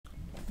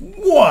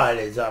What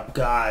is up,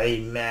 guys?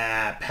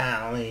 Matt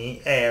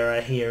Pally Era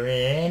here,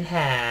 and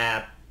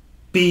happy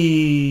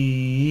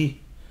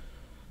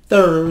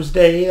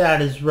Thursday.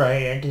 That is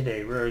right, and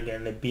today we're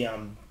going to be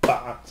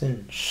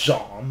unboxing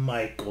Shawn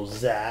Michaels.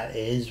 That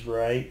is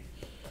right.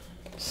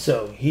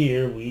 So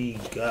here we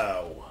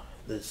go.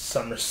 The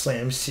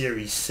SummerSlam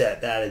series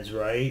set. That is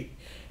right.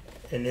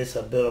 And it's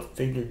a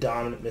Build-A-Figure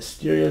Dominant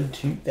Mysterio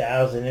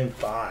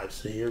 2005.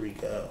 So here we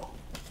go.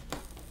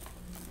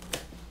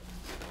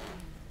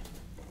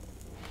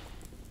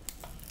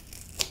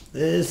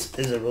 This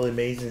is a really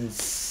amazing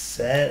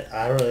set.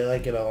 I really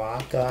like it a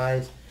lot,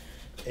 guys.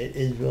 It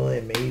is really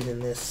amazing,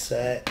 this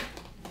set.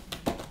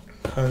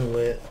 Comes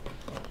with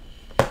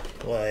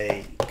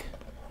like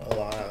a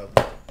lot of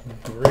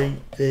great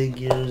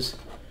figures.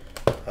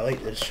 I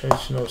like the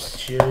traditional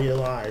series a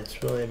lot.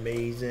 It's really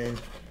amazing.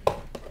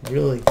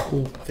 Really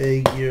cool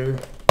figure.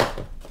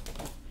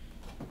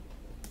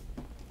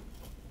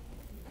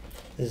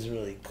 This is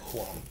really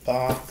cool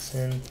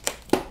unboxing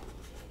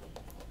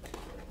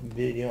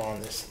video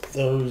on this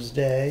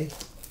Thursday.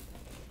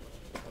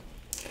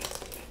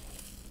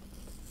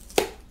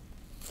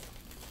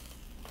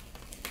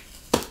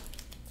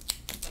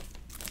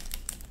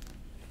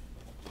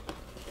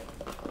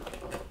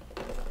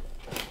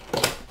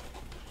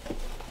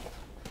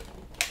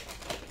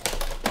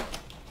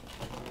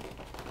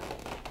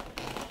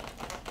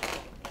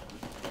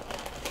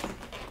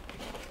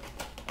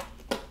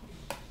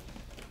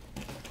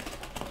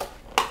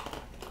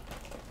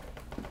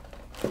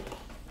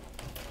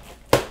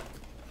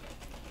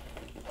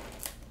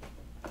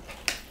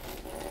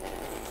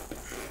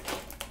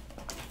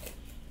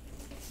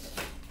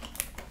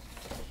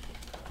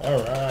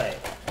 Alright,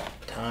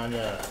 time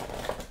to...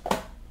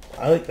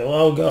 I like the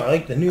logo. I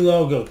like the new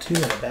logo too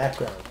in the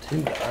background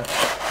too, guys.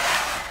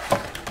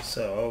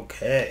 So,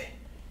 okay.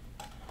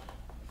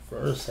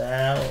 First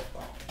out,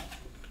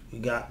 we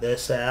got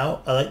this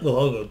out. I like the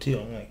logo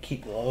too. I'm going to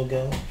keep the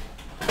logo.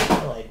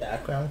 I like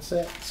background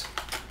sets.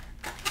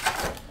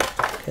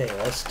 Okay,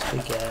 let's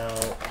take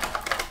out...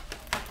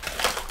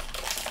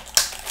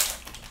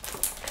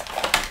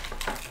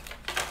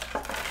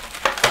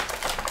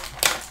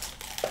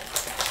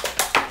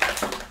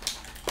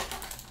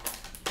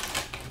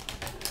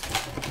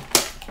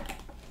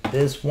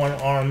 This one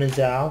arm is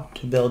out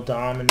to build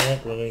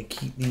dominant. We're going to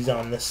keep these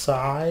on the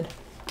side.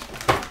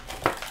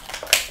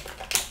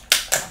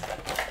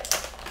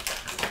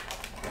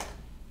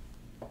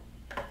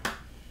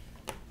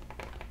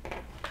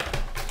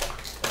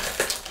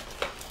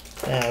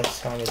 Now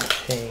it's time to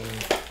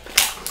change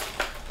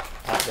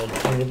out the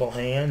interchangeable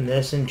hand.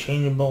 This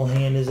interchangeable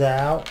hand is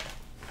out.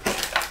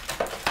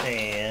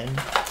 And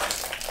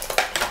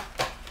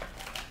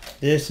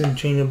this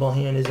interchangeable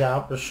hand is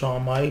out for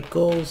Shawn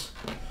Michaels.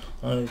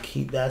 I'm going to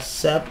keep that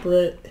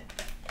separate.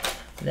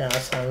 Now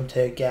it's time to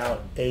take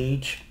out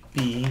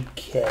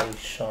HBK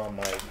Shawn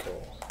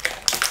Michaels.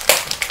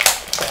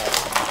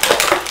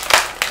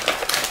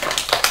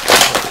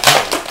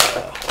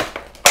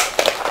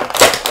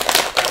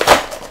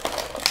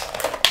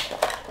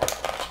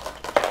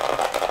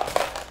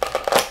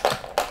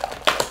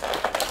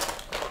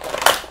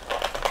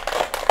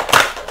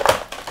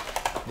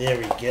 There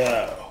we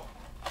go.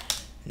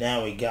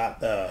 Now we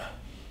got the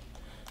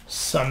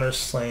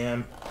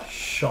SummerSlam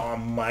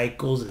Shawn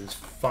Michaels is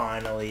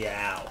finally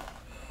out.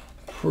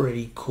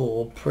 Pretty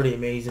cool, pretty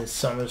amazing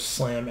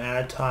SummerSlam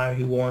attire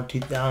he wore in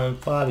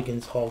 2005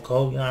 against Hulk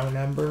Hogan, I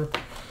remember.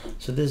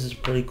 So this is a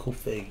pretty cool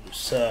figure.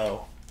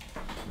 So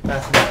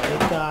that's about it,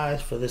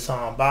 guys, for this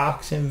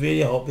unboxing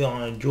video. Hope you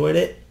all enjoyed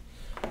it.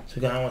 So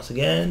guys, once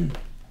again,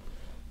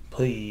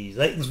 please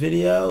like this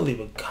video, leave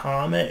a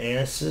comment,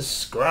 and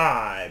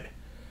subscribe.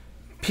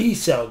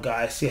 Peace out,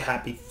 guys. See you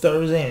happy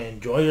Thursday, and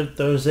enjoy your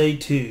Thursday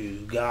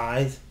too,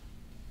 guys.